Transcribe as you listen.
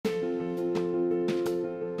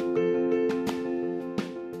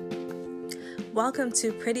welcome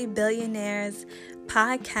to Pretty Billionaires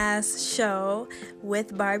podcast show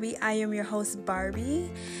with Barbie. I am your host,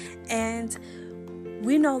 Barbie, and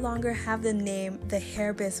we no longer have the name The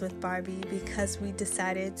Hair Biz with Barbie because we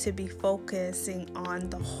decided to be focusing on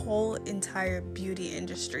the whole entire beauty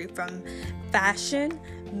industry, from fashion,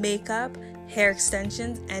 makeup, hair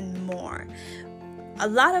extensions, and more. A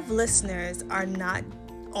lot of listeners are not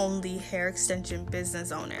only hair extension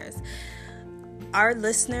business owners. Our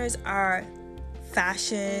listeners are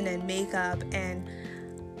fashion and makeup, and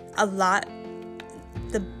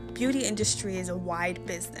the beauty industry is a wide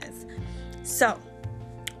business. So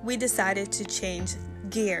we decided to change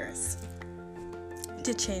gears,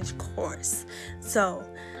 to change course. So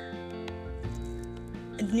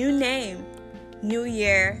a new name, new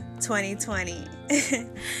year 2020.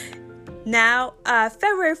 Now,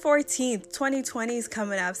 February 14th, 2020 is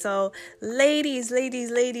coming up. So ladies,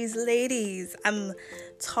 I'm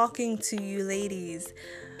talking to you ladies.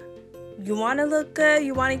 You want to look good?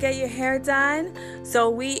 You want to get your hair done?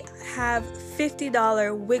 So we have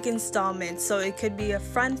 $50 wig installments. So it could be a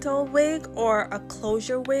frontal wig or a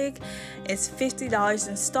closure wig. It's $50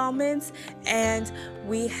 installments. And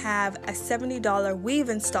we have a $70 weave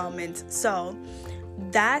installment. So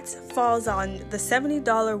that falls on the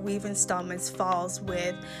 $70 weave installments falls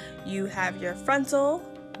with you have your frontal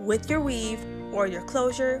with your weave, or your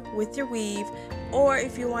closure with your weave, or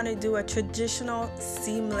if you want to do a traditional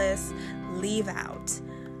seamless leave out,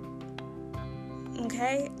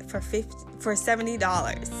 okay, for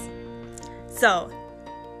 $70. So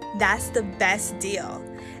that's the best deal,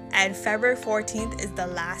 and February 14th is the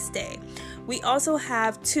last day. We also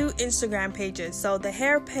have 2 Instagram pages. So the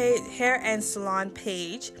hair and salon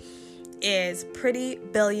page is Pretty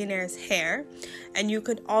Billionaires Hair, and you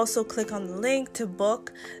could also click on the link to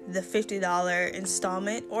book the $50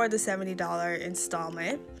 installment or the $70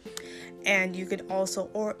 installment. And you could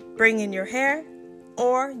also bring in your hair,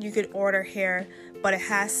 or you could order hair, but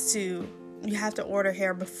you have to order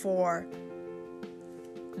hair before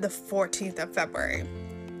the 14th of February.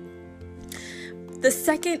 The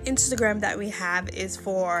second Instagram that we have is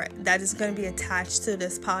that is going to be attached to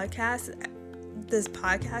this podcast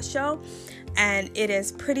show, and it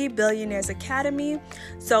is Pretty Billionaires Academy.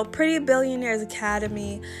 So Pretty Billionaires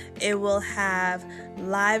Academy, it will have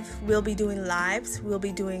we'll be doing lives, we'll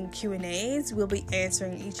be doing Q&As, we'll be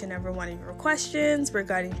answering each and every one of your questions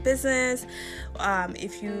regarding business.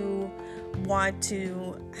 If you want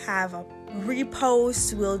to have a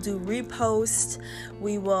repost, we'll do repost.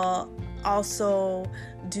 We will also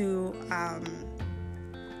do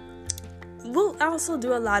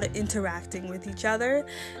a lot of interacting with each other,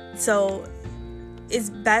 so it's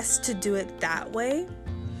best to do it that way.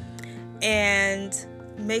 And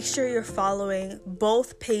make sure you're following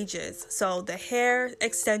both pages. So the hair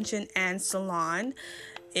extension and salon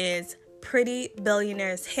is Pretty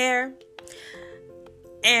Billionaires Hair,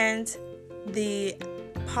 and the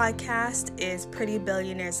podcast is Pretty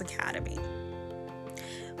Billionaires Academy.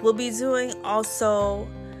 We'll be doing also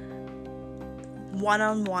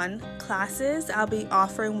one-on-one classes. I'll be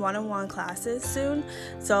offering one-on-one classes soon.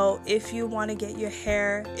 So if you want to get your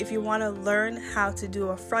hair, if you want to learn how to do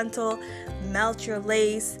a frontal, melt your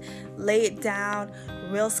lace, lay it down,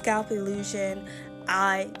 real scalp illusion,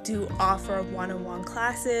 I do offer one-on-one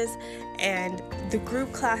classes, and the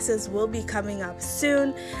group classes will be coming up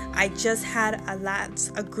soon. I just had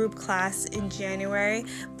a group class in January,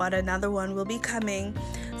 but another one will be coming.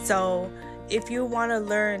 So if you want to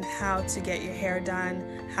learn how to get your hair done,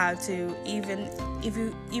 if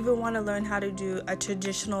you even want to learn how to do a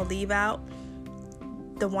traditional leave out,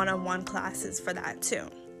 the one-on-one classes for that too.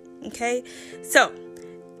 Okay, so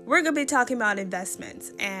we're going to be talking about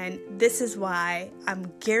investments, and this is why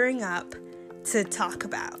I'm gearing up to talk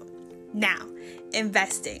about now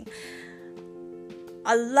investing.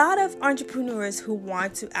 A lot of entrepreneurs who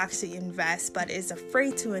want to actually invest but is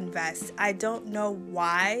afraid to invest. I don't know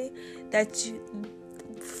why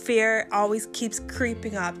fear always keeps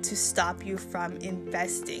creeping up to stop you from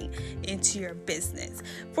investing into your business.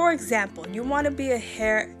 For example, you want to be a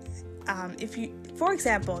hair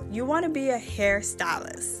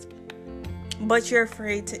stylist, but you're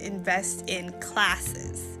afraid to invest in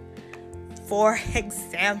classes. For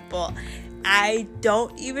example, I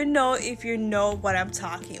don't even know if you know what I'm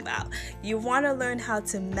talking about. You want to learn how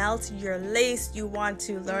to melt your lace. You want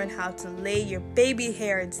to learn how to lay your baby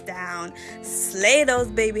hairs down, slay those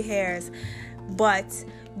baby hairs, but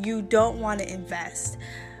you don't want to invest.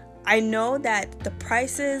 I know that the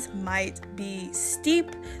prices might be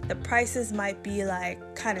steep, the prices might be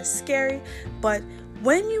like kind of scary, but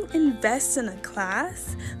when you invest in a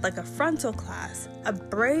class, like a frontal class, a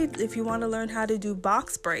braid, if you want to learn how to do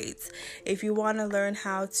box braids, if you want to learn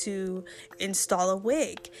how to install a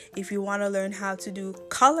wig, if you want to learn how to do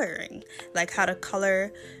coloring, like how to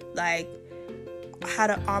color, like how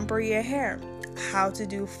to ombre your hair, how to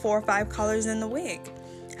do 4 or 5 colors in the wig,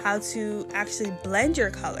 how to actually blend your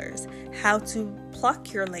colors, how to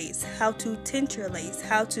pluck your lace, how to tint your lace,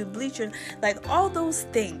 how to bleach your, like all those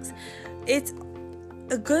things. It's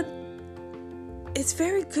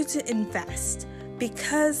very good to invest,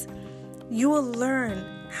 because you will learn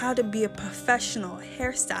how to be a professional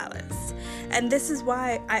hairstylist. And this is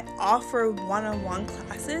why I offer one-on-one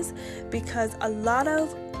classes, because a lot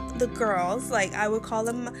of the girls, like I would call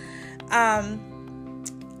them,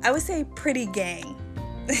 I would say pretty gang.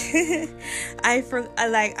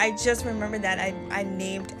 I just remember that I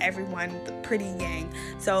named everyone the pretty gang.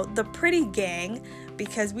 So the pretty gang,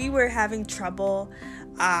 because we were having trouble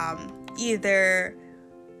either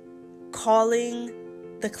calling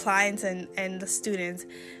the clients and the students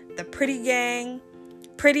the pretty gang,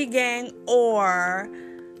 or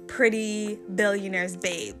pretty billionaires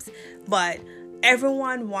babes, but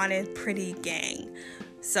everyone wanted pretty gang.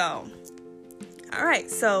 So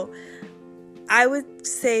alright, so I would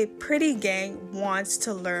say pretty gang wants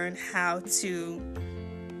to learn how to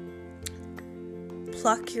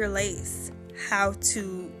pluck your lace, how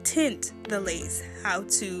to tint the lace, how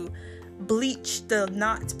to bleach the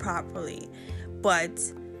knots properly. But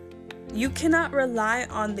you cannot rely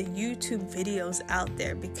on the YouTube videos out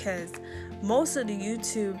there, because most of the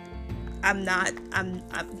YouTube, I'm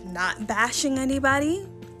not bashing anybody.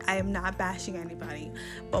 I am not bashing anybody.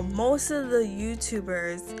 But most of the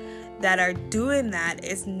YouTubers that are doing that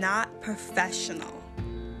is not professional.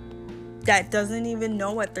 That doesn't even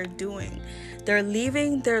know what they're doing. They're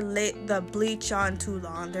leaving the bleach on too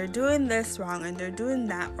long. They're doing this wrong and they're doing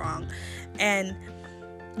that wrong. And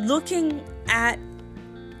looking at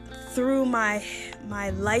through my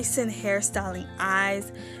licensed hairstyling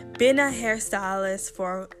eyes, been a hairstylist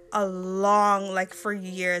for a long, like for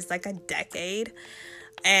years, like a decade,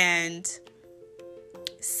 and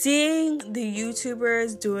seeing the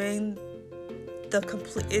YouTubers doing the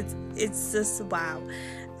complete, it's just wow.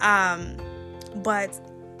 But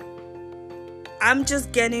I'm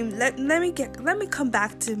just getting, let me come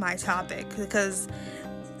back to my topic, because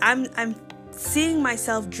I'm seeing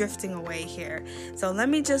myself drifting away here. So let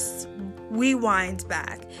me just rewind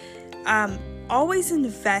back. Always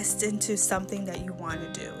invest into something that you want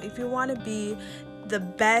to do. If you want to be the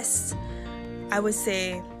best, I would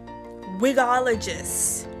say,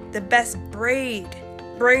 wigologist, the best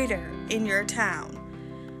braider in your town,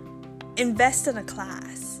 invest in a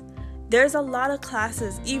class. There's a lot of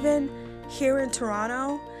classes, even here in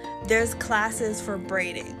Toronto. There's classes for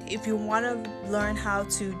braiding. If you want to learn how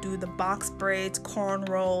to do the box braids,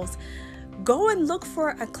 cornrows, go and look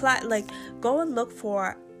for a class. Go and look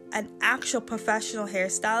for an actual professional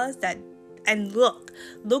hairstylist and look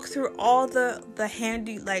through all the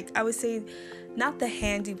handy, like I would say, not the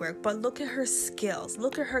handiwork, but look at her skills,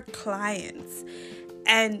 look at her clients,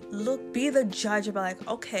 and be the judge about, like,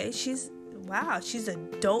 okay, she's a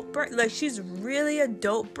dope braid. Like, she's really a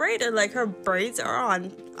dope braider. Like, her braids are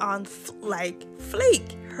on like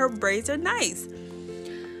flake. Her braids are nice.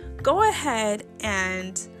 Go ahead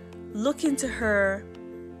and look into her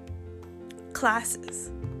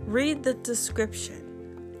classes. Read the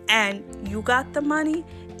description. And you got the money,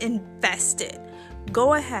 invest it.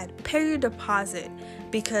 Go ahead, pay your deposit,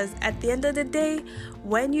 because at the end of the day,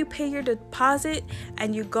 when you pay your deposit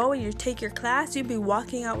and you go and you take your class, you'll be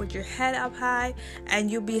walking out with your head up high,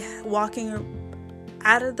 and you'll be walking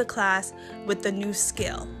out of the class with a new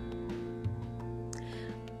skill.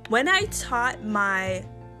 When I taught my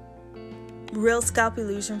Real Scalp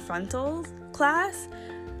Illusion Frontal class,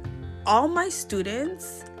 all my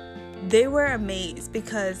students, they were amazed,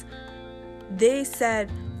 because they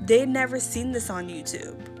said they never seen this on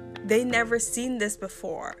YouTube. They never seen this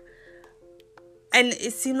before. And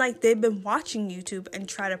it seemed like they've been watching YouTube and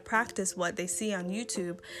try to practice what they see on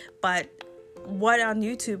YouTube, but what on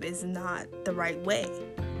YouTube is not the right way.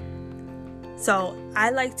 So I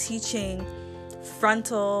like teaching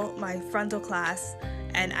my frontal class,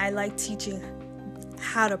 and I like teaching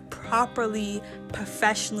how to properly,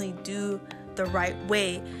 professionally do the right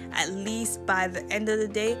way. At least by the end of the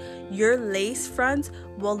day, your lace fronts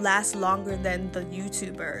will last longer than the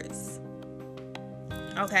YouTubers.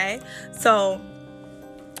 Okay, so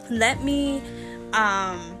let me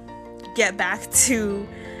get back to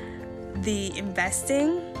the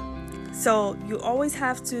investing. So you always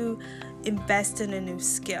have to invest in a new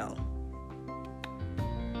skill.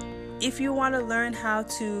 if you want to learn how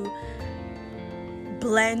to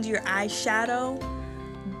blend your eyeshadow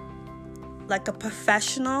like a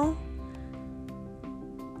professional,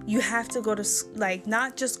 you have to go to, like,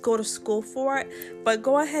 not just go to school for it, but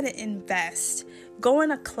go ahead and invest. Go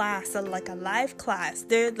in a class, like a live class.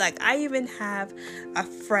 I even have a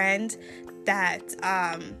friend that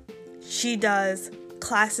she does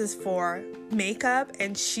classes for makeup,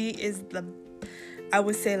 and she is I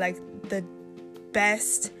would say, like, the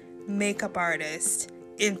best makeup artist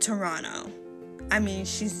in Toronto. I mean,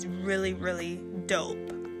 she's really, really dope.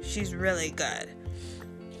 She's really good.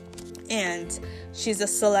 And she's a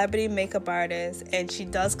celebrity makeup artist, and she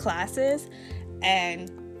does classes.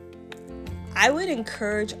 And I would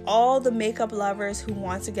encourage all the makeup lovers who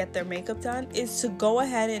want to get their makeup done is to go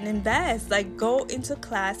ahead and invest. Like, go into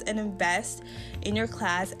class and invest in your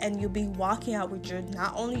class, and you'll be walking out with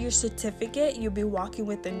not only your certificate, you'll be walking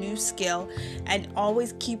with a new skill. And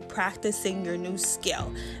always keep practicing your new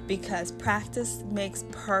skill, because practice makes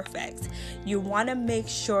perfect. You want to make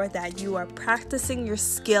sure that you are practicing your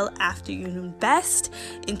skill after you invest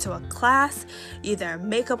into a class, either a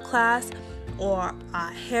makeup class or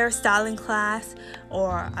a hairstyling class,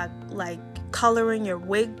 or a coloring your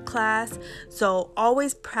wig class. So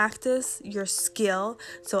always practice your skill,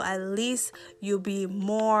 so at least you'll be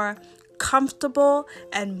more comfortable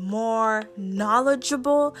and more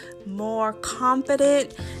knowledgeable, more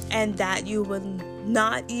confident, and that you will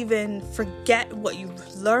not even forget what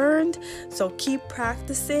you've learned. So keep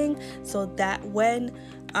practicing, so that when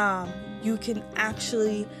you can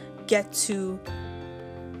actually get to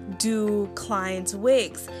do clients'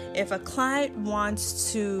 wigs. If a client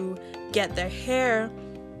wants to get their hair,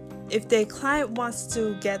 if the client wants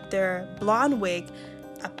to get their blonde wig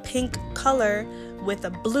a pink color with a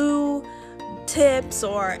blue tips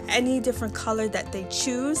or any different color that they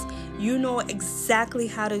choose, you know exactly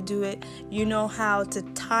how to do it. You know how to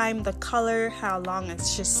time the color, how long it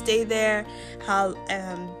should stay there, how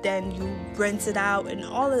then you rinse it out, and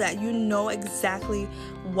all of that. You know exactly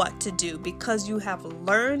what to do, because you have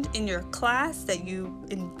learned in your class that you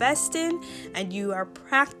invest in, and you are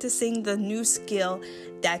practicing the new skill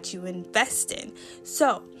that you invest in.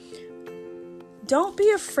 So don't be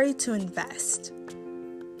afraid to invest.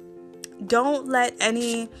 Don't let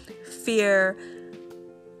any fear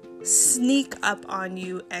sneak up on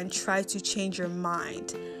you and try to change your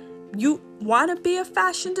mind. You want to be a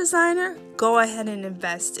fashion designer? Go ahead and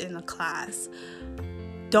invest in a class.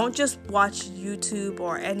 Don't just watch YouTube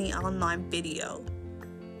or any online video.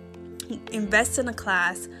 Invest in a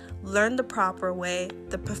class. Learn the proper way,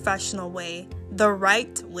 the professional way, the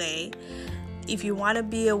right way. If you want to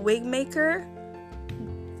be a wig maker,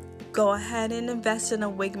 go ahead and invest in a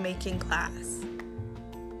wig making class.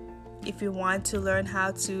 If you want to learn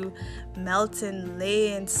how to melt and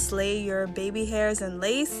lay and slay your baby hairs and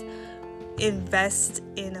lace, invest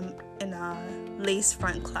in a lace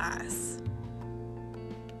front class.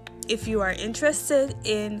 If you are interested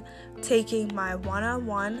in taking my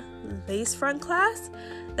one-on-one lace front class,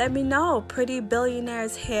 let me know. Pretty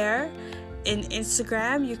Billionaire's Hair in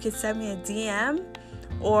Instagram. You can send me a DM,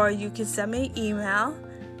 or you can send me an email.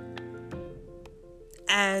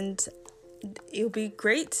 And it'll be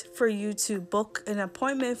great for you to book an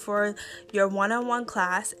appointment for your one-on-one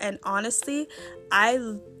class. And honestly,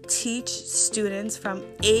 I teach students from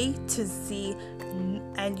A to Z,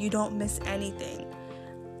 and you don't miss anything.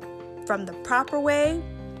 From the proper way,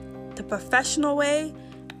 the professional way,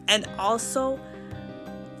 and also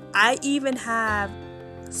I even have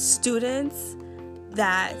students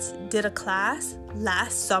that did a class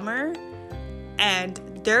last summer, and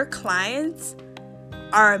their clients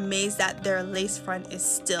are amazed that their lace front is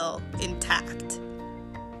still intact.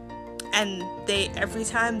 And every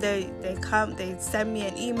time they come, they send me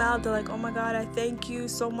an email. They're like, "Oh my God, I thank you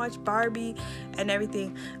so much, Barbie," and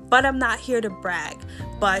everything. But I'm not here to brag.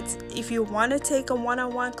 But if you want to take a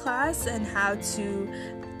one-on-one class and how to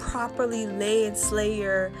properly lay and slay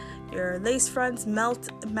your lace fronts melt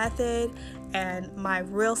method and my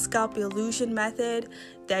real scalp illusion method,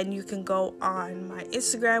 then you can go on my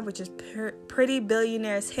Instagram, which is Pretty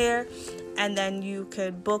Billionaire's Hair, and then you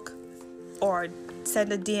could book or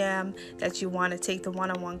send a DM that you want to take the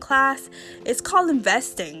one-on-one class. It's called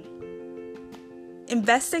investing.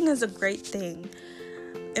 Investing is a great thing.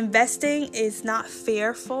 Investing is not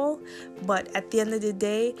fearful, but at the end of the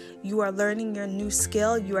day, you are learning your new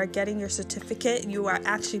skill, you are getting your certificate, you are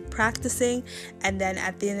actually practicing, and then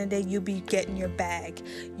at the end of the day, you'll be getting your bag.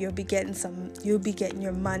 You'll be getting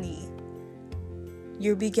your money.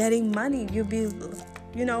 You'll be getting money. You'll be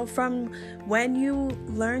from when you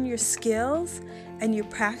learn your skills and you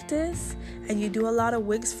practice and you do a lot of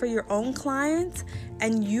wigs for your own clients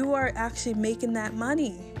and you are actually making that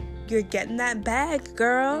money. You're getting that bag,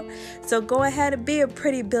 girl. So go ahead and be a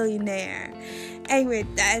pretty billionaire. Anyway,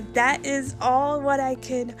 that is all what I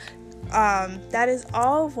can that is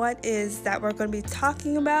all that we're going to be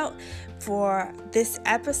talking about for this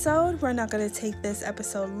episode. We're not going to take this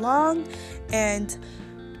episode long. And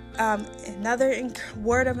another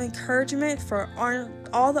word of encouragement for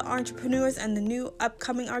all the entrepreneurs and the new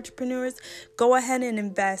upcoming entrepreneurs: go ahead and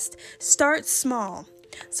invest. Start small.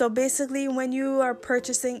 So basically, when you are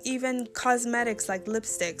purchasing even cosmetics like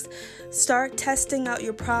lipsticks, start testing out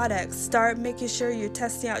your products. Start making sure you're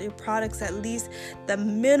testing out your products at least the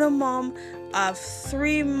minimum of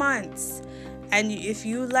 3 months. And if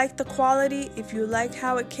you like the quality, if you like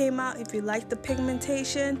how it came out, if you like the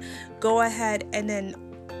pigmentation, go ahead and then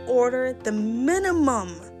order the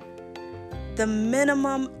minimum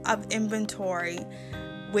of inventory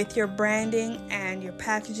with your branding and your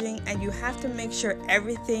packaging, and you have to make sure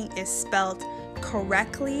everything is spelled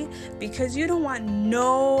correctly, because you don't want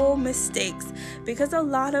no mistakes. Because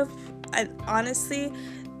honestly,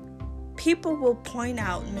 people will point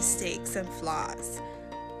out mistakes and flaws.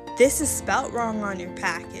 This is spelled wrong on your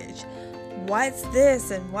package. What's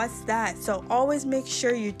this and what's that? So always make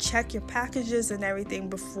sure you check your packages and everything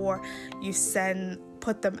before you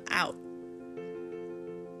put them out.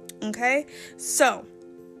 Okay? So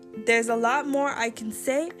there's a lot more I can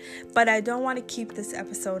say, but I don't want to keep this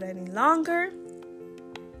episode any longer.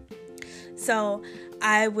 So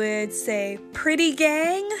I would say Pretty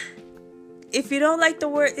Gang. If you don't like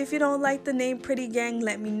the name Pretty Gang,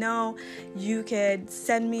 let me know. You could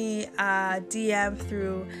send me a DM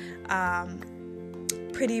through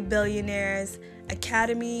Pretty Billionaires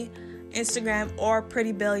Academy Instagram or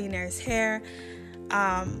Pretty Billionaires Hair.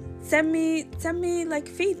 Send me like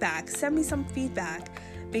feedback. Send me some feedback,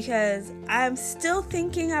 because I'm still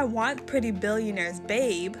thinking I want Pretty Billionaires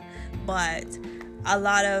Babe, but a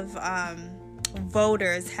lot of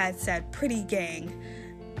voters had said Pretty Gang.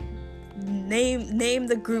 Name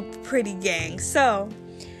the group Pretty Gang. So,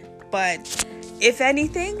 but if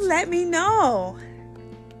anything, let me know.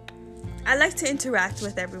 I like to interact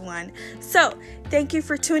with everyone. So, thank you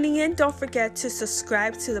for tuning in. Don't forget to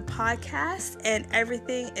subscribe to the podcast, and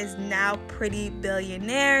everything is now Pretty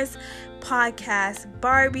Billionaires Podcast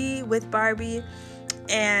Barbie with Barbie,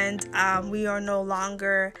 and we are no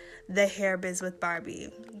longer the Hair Biz with Barbie.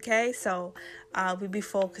 Okay, so we'll be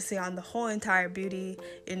focusing on the whole entire beauty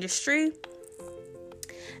industry.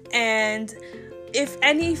 And if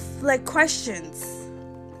any questions,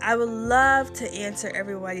 I would love to answer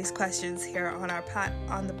everybody's questions here on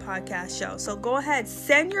the podcast show. So go ahead,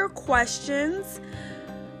 send your questions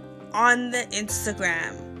on the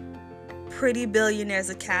Instagram, Pretty Billionaires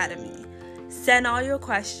Academy. Send all your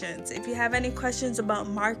questions. If you have any questions about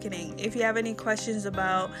marketing, if you have any questions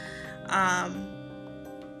about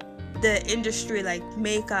the industry like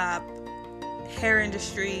makeup, hair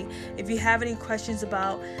industry, if you have any questions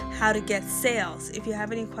about how to get sales, if you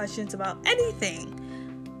have any questions about anything,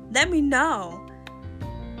 let me know.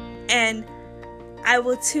 And I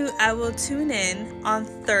will tune in on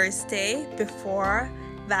Thursday before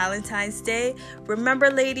Valentine's Day. Remember,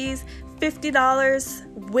 ladies,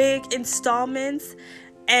 $50 wig installments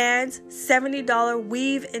and $70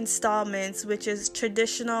 weave installments, which is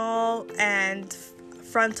traditional and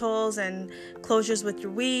frontals and closures with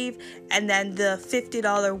your weave. And then the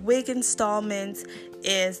 $50 wig installments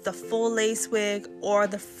is the full lace wig or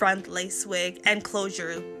the front lace wig and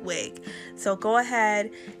closure wig. So go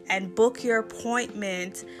ahead and book your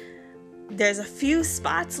appointment. There's a few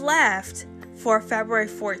spots left for February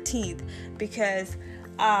 14th, because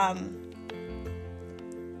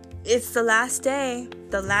it's the last day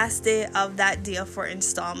of that deal for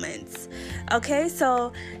installments. Okay,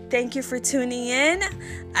 so thank you for tuning in.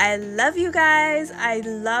 I love you guys. I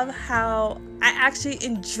love how I actually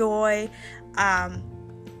enjoy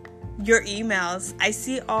your emails. I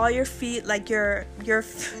see all your feet, like your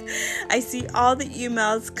I see all the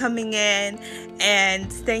emails coming in,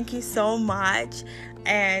 and thank you so much.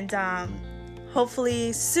 And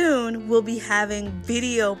hopefully soon we'll be having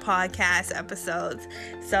video podcast episodes.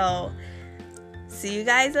 So see you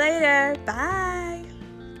guys later. Bye.